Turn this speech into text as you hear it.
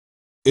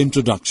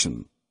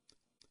Introduction.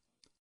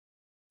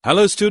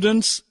 Hello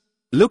students,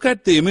 look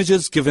at the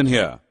images given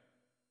here.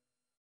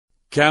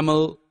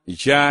 Camel,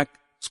 yak,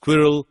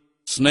 squirrel,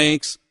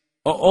 snakes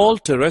are all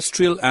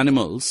terrestrial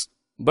animals,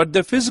 but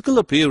their physical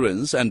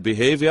appearance and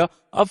behavior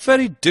are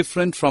very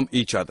different from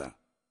each other.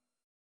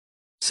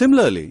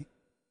 Similarly,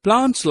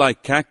 plants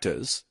like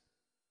cactus,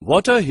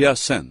 water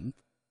hyacinth,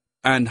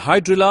 and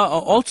hydrilla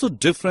are also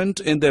different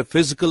in their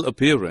physical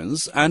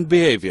appearance and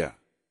behavior.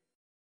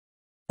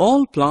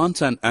 All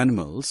plants and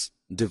animals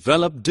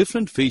develop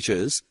different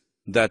features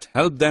that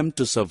help them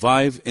to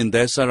survive in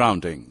their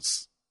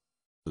surroundings.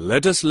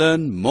 Let us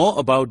learn more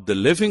about the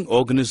living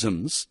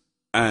organisms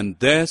and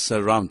their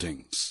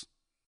surroundings.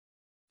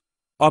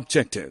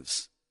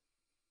 Objectives.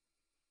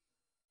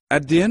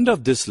 At the end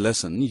of this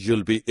lesson,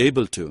 you'll be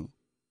able to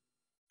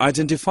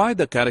identify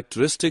the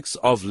characteristics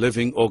of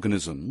living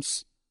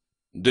organisms,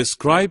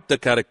 describe the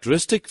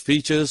characteristic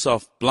features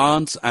of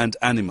plants and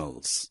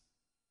animals.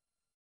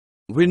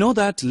 We know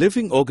that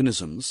living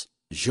organisms,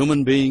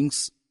 human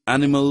beings,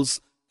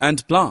 animals,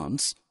 and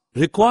plants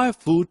require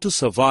food to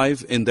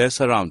survive in their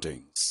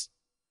surroundings.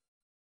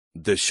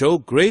 They show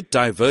great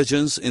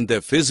divergence in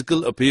their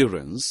physical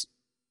appearance,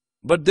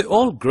 but they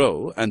all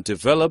grow and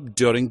develop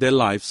during their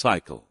life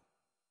cycle.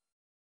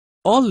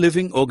 All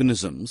living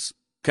organisms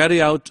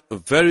carry out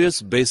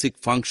various basic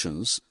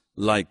functions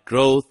like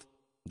growth,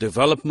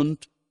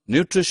 development,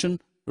 nutrition,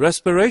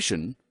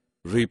 respiration,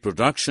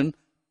 reproduction,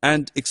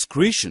 and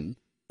excretion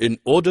in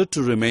order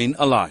to remain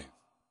alive.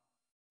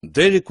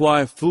 They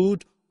require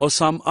food or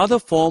some other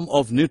form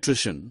of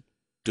nutrition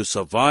to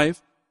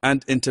survive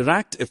and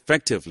interact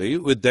effectively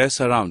with their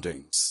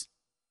surroundings.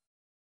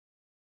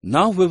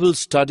 Now we will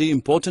study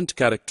important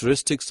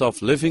characteristics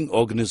of living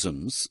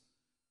organisms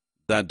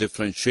that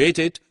differentiate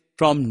it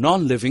from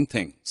non-living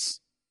things.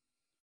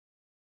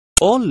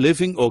 All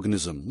living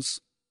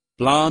organisms,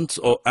 plants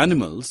or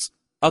animals,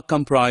 are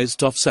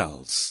comprised of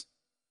cells.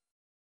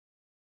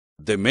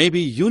 They may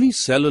be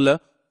unicellular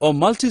or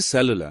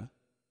multicellular,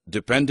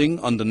 depending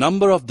on the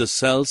number of the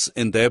cells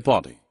in their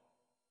body.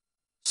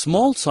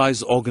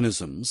 Small-size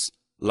organisms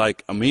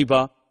like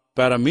amoeba,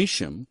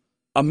 paramecium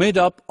are made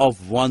up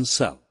of one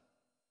cell.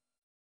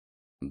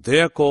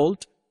 They are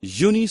called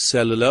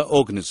unicellular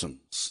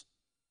organisms.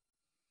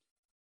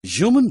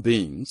 Human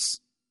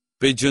beings,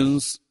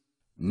 pigeons,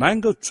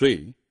 mango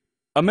tree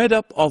are made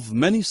up of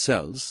many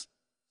cells,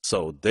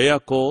 so they are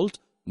called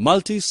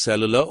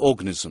multicellular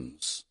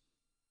organisms.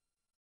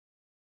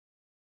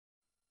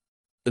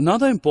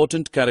 Another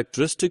important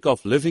characteristic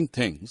of living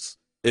things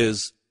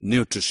is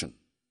nutrition.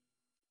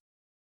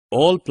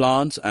 All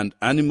plants and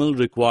animals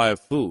require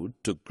food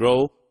to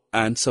grow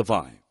and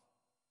survive.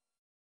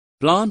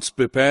 Plants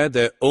prepare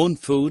their own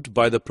food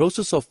by the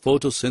process of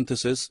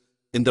photosynthesis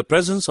in the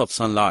presence of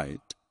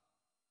sunlight,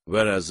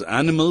 whereas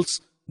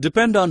animals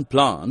depend on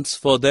plants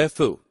for their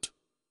food.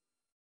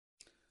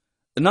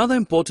 Another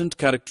important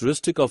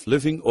characteristic of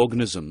living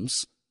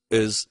organisms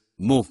is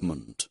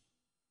movement.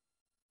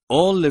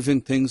 All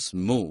living things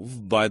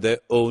move by their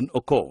own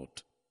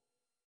accord.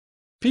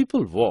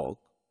 People walk,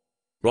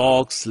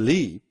 frogs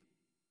leap,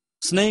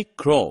 snake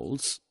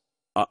crawls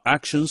are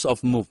actions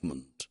of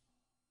movement.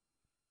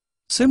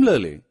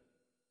 Similarly,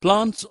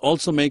 plants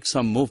also make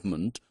some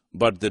movement,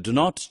 but they do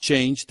not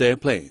change their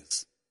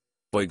place.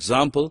 For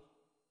example,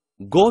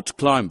 goat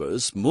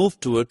climbers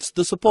move towards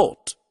the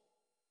support.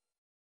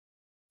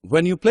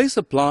 When you place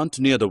a plant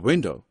near the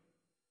window,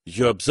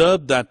 you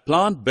observe that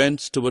plant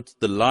bends towards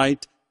the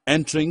light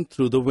entering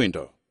through the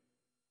window.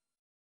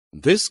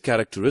 This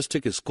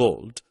characteristic is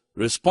called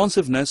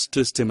responsiveness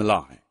to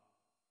stimuli.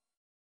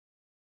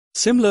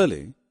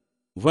 Similarly,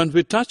 when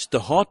we touch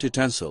the hot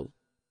utensil,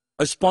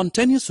 a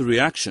spontaneous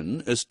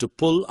reaction is to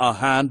pull our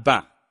hand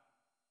back.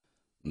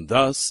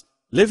 Thus,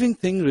 living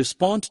things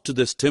respond to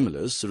the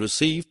stimulus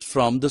received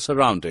from the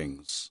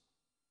surroundings.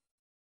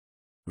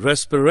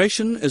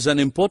 Respiration is an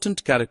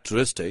important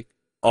characteristic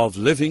of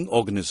living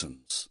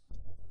organisms.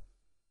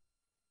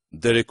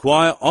 They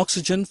require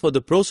oxygen for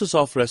the process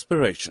of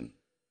respiration.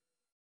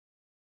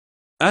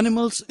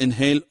 Animals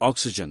inhale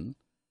oxygen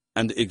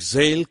and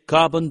exhale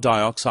carbon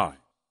dioxide.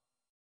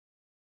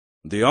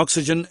 The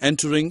oxygen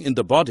entering in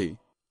the body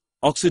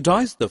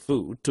oxidizes the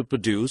food to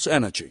produce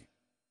energy.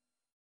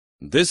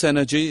 This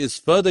energy is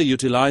further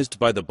utilized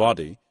by the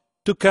body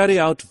to carry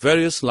out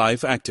various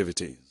life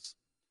activities.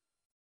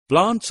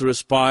 Plants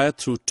respire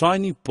through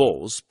tiny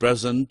pores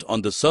present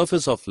on the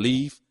surface of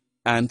leaf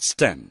and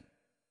stem.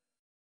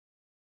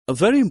 A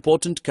very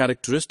important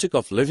characteristic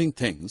of living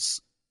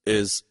things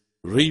is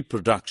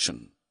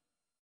reproduction.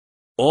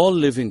 All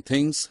living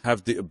things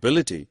have the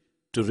ability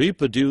to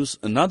reproduce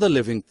another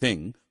living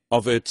thing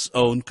of its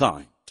own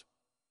kind.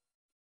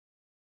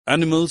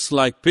 Animals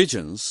like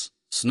pigeons,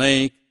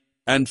 snake,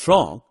 and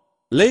frog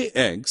lay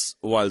eggs,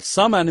 while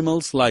some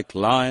animals like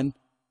lion,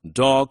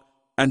 dog,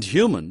 and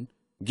human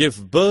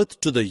give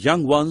birth to the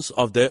young ones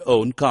of their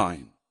own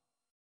kind.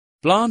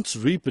 Plants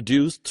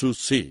reproduce through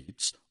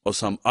seeds or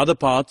some other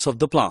parts of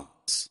the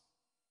plants.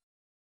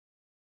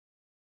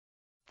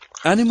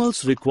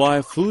 Animals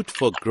require food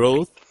for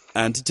growth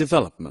and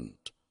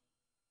development.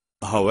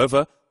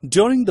 However,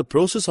 during the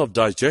process of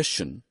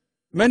digestion,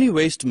 many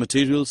waste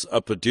materials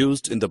are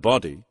produced in the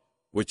body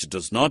which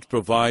does not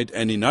provide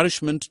any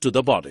nourishment to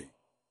the body.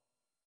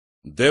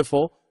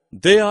 Therefore,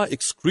 they are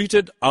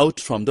excreted out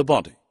from the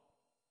body.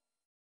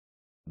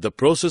 The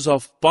process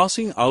of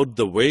passing out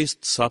the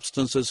waste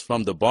substances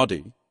from the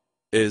body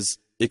is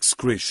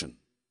excretion.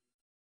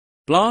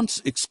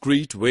 Plants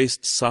excrete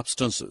waste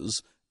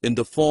substances in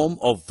the form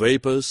of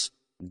vapors,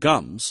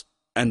 gums,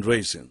 and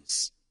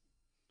resins.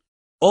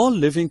 All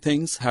living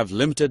things have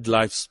limited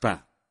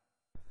lifespan.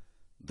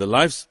 The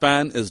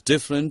lifespan is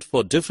different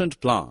for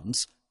different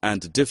plants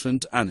and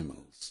different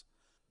animals,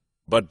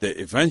 but they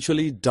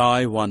eventually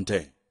die one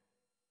day.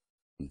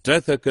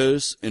 Death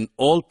occurs in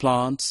all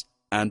plants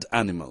and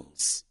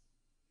animals.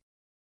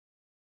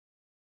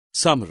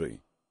 Summary.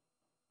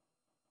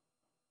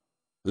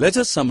 Let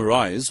us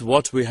summarize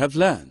what we have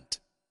learned.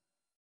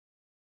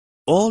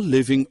 All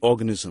living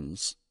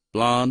organisms,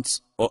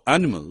 plants or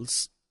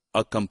animals,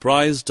 are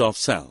comprised of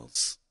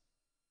cells.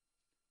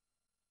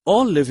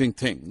 All living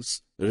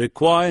things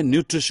require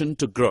nutrition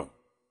to grow.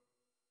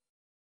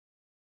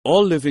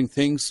 All living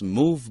things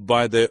move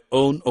by their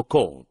own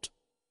accord.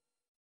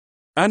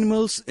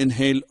 Animals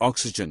inhale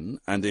oxygen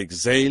and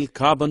exhale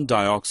carbon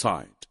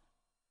dioxide.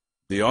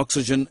 The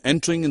oxygen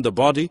entering in the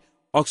body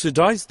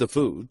oxidizes the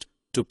food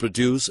to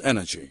produce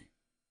energy.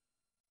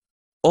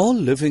 All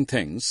living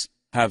things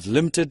have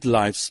limited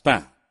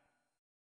lifespan.